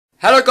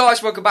Hello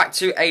guys, welcome back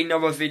to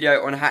another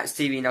video on Hats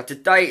TV. Now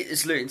today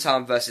is Luton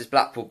Town versus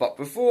Blackpool, but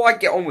before I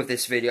get on with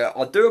this video,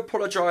 I do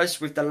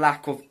apologise with the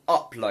lack of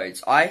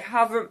uploads.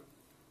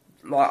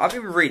 I've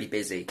been really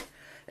busy.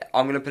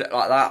 I'm going to put it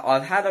like that.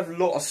 I've had a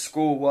lot of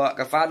schoolwork,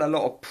 I've had a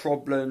lot of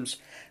problems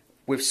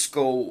with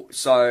school,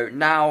 so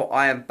now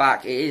I am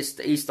back. It is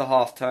the Easter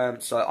half term,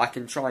 so I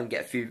can try and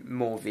get a few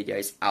more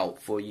videos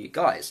out for you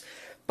guys.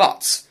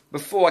 But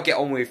before I get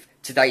on with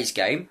today's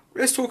game,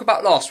 let's talk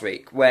about last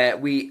week, where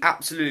we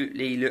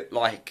absolutely looked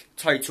like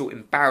total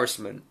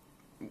embarrassment.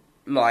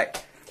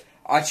 Like,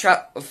 I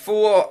traveled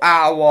 4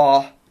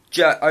 hour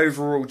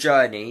overall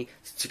journey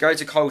to go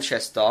to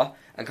Colchester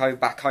and go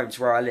back home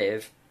to where I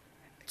live.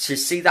 To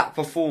see that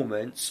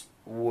performance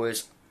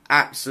was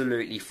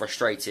absolutely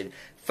frustrating.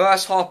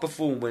 First half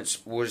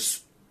performance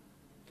was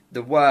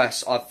the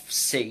worst I've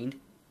seen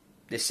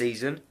this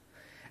season.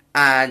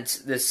 And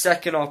the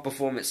second half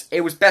performance, it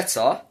was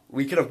better.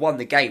 We could have won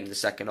the game in the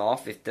second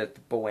half if the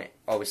ball went.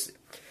 Obviously,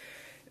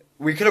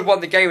 we could have won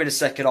the game in the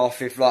second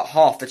half if like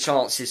half the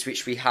chances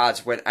which we had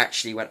went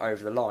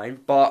over the line.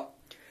 But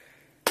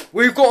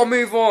we've got to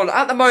move on.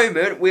 At the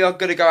moment, we are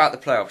going to go out the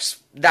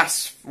playoffs.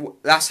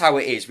 That's how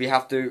it is. We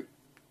have to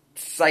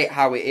say it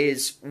how it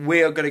is.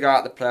 We are going to go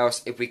out the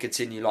playoffs if we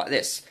continue like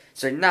this.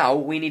 So now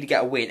we need to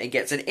get a win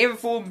against an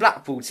informed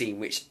Blackpool team,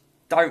 which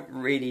don't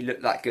really look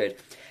that good.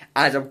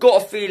 And I've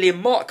got a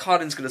feeling Mark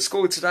Cullen's going to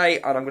score today,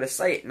 and I'm going to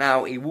say it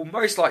now, he will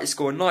most likely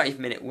score a 90th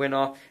minute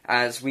winner,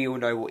 as we all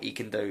know what he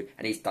can do,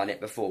 and he's done it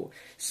before.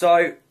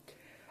 So,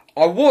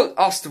 I want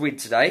us to win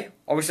today.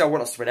 Obviously, I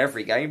want us to win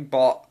every game,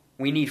 but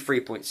we need 3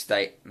 points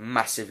today.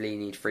 Massively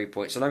need 3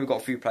 points. I know we've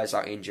got a few players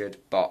out injured,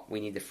 but we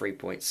need the 3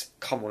 points.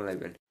 Come on,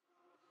 Luton.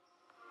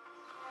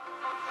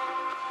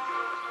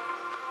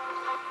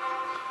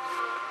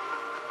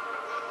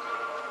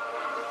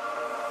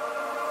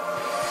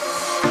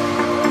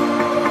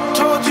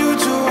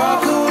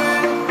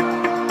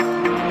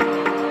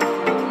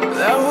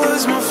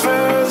 My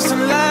first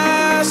and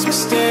last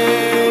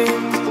mistake.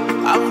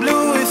 I'm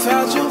blue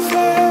without your face.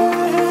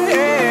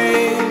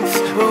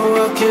 But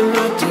what can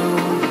I do?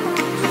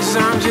 'Cause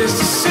I'm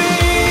just a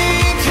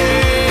sinking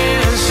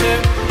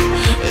ship,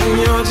 and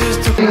you're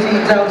just a...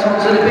 Out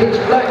onto the pitch,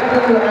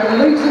 Blackpool and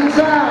Luton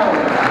Town.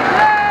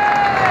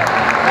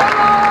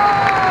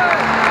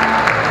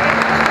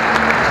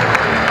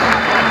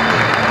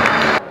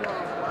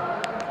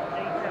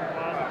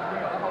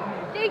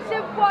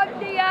 Decent one,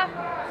 dear.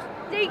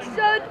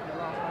 Decent.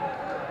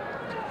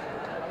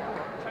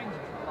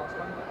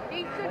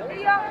 Decent,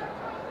 dear.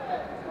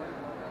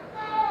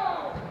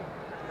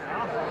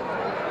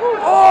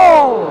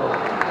 Oh!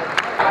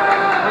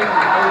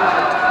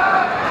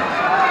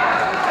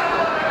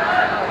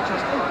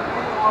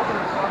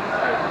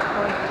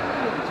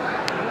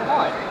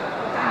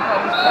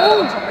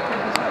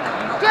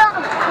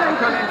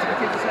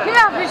 Get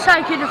up and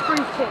taking the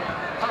free kick.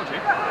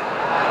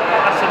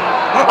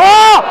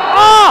 Oh!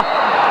 Oh!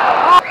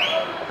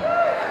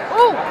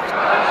 Oh!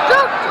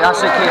 Stop!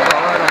 That's a keeper,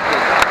 right on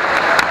kick.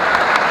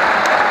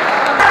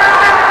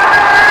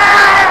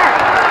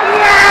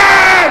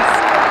 Yes!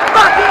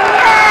 Fucking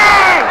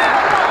yes!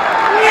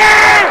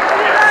 Yes!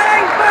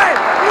 Nathan!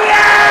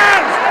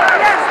 Yes!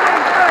 Yes,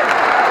 Nathan!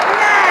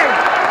 Yes!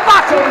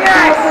 Fucking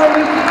yes!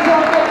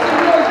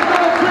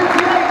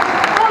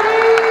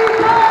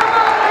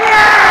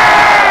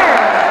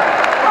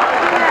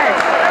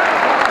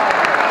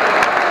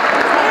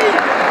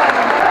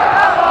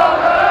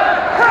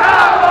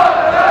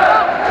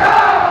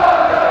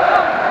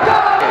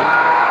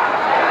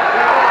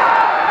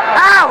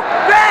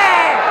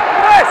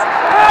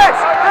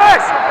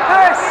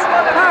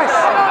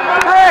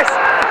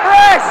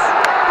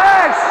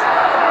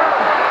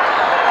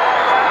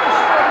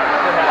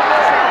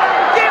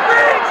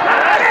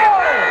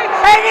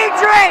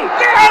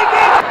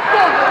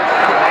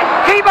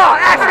 Keep on,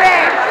 that's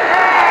it!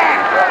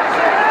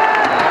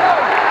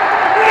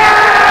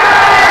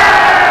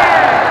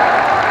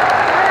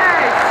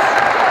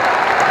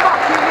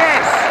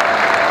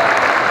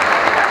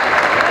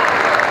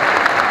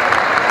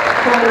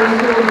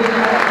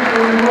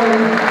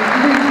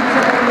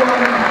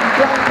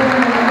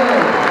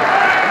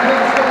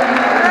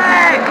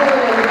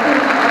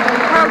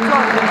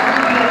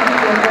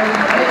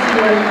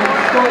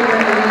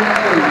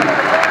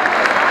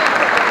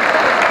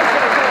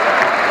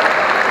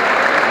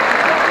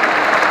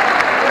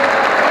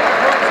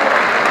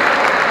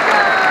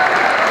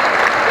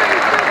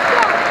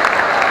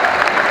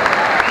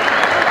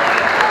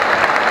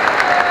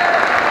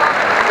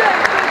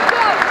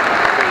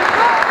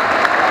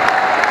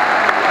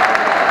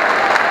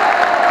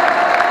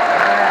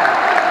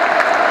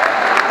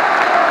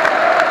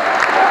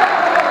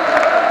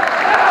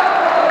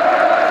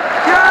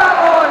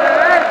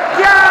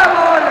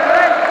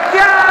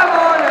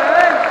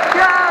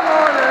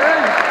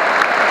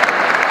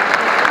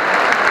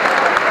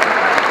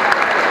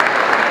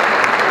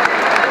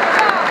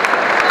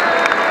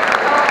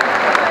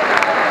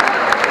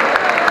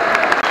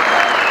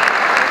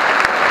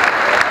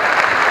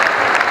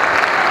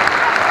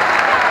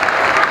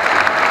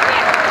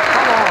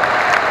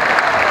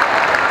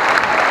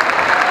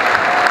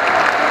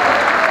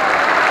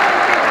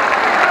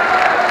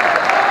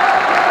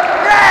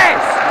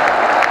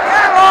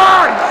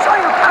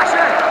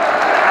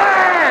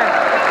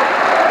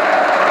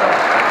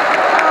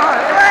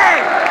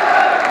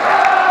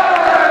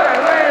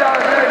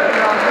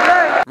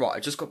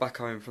 just got back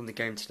home from the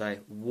game today.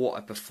 What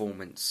a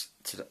performance!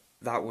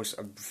 That was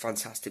a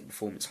fantastic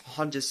performance.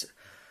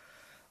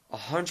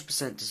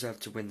 100%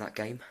 deserved to win that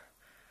game.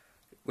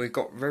 We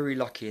got very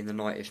lucky in the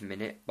 90th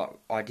minute, but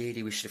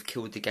ideally we should have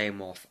killed the game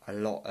off a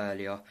lot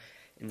earlier.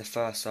 In the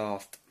first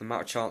half, the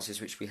amount of chances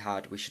which we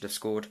had, we should have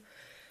scored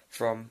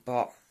from,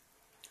 but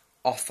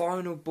our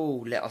final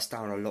ball let us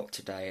down a lot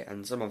today,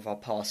 and some of our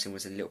passing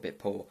was a little bit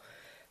poor.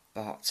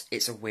 But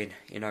it's a win,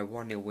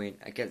 1-0 win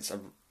against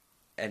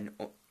an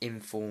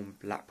informed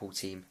Blackpool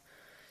team.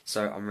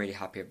 So I'm really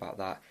happy about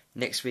that.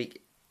 Next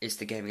week is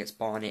the game against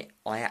Barnet.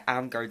 I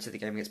am going to the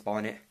game against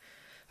Barnet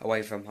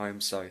away from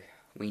home, so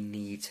we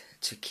need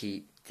to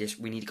keep this.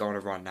 We need to go on a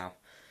run now.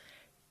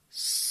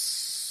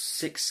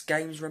 6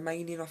 games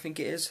remaining, I think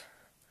it is.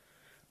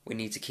 We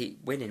need to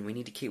keep winning. We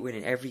need to keep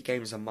winning. Every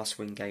game is a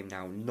must-win game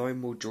now. No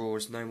more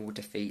draws, no more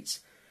defeats.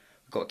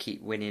 We've got to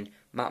keep winning.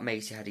 Matt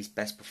Macy had his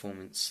best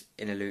performance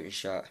in a Luton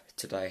shirt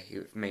today. He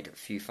made a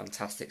few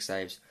fantastic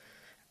saves.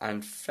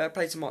 And fair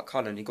play to Mark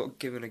Cullen. He got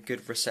given a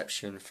good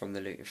reception from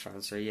the Luton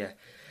fans. So yeah,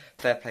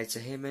 fair play to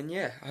him. And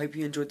yeah, I hope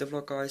you enjoyed the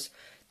vlog, guys.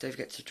 Don't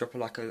forget to drop a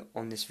like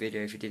on this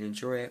video if you did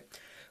enjoy it.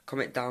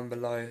 Comment down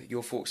below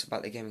your thoughts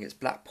about the game against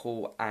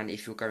Blackpool, and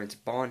if you're going to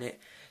Barnet.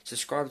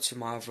 Subscribe to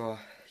my other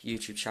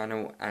YouTube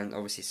channel, and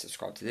obviously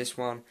subscribe to this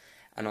one.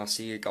 And I'll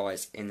see you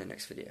guys in the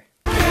next video.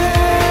 Lips,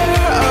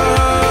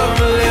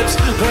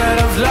 but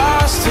I've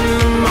lost in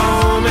the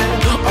moment.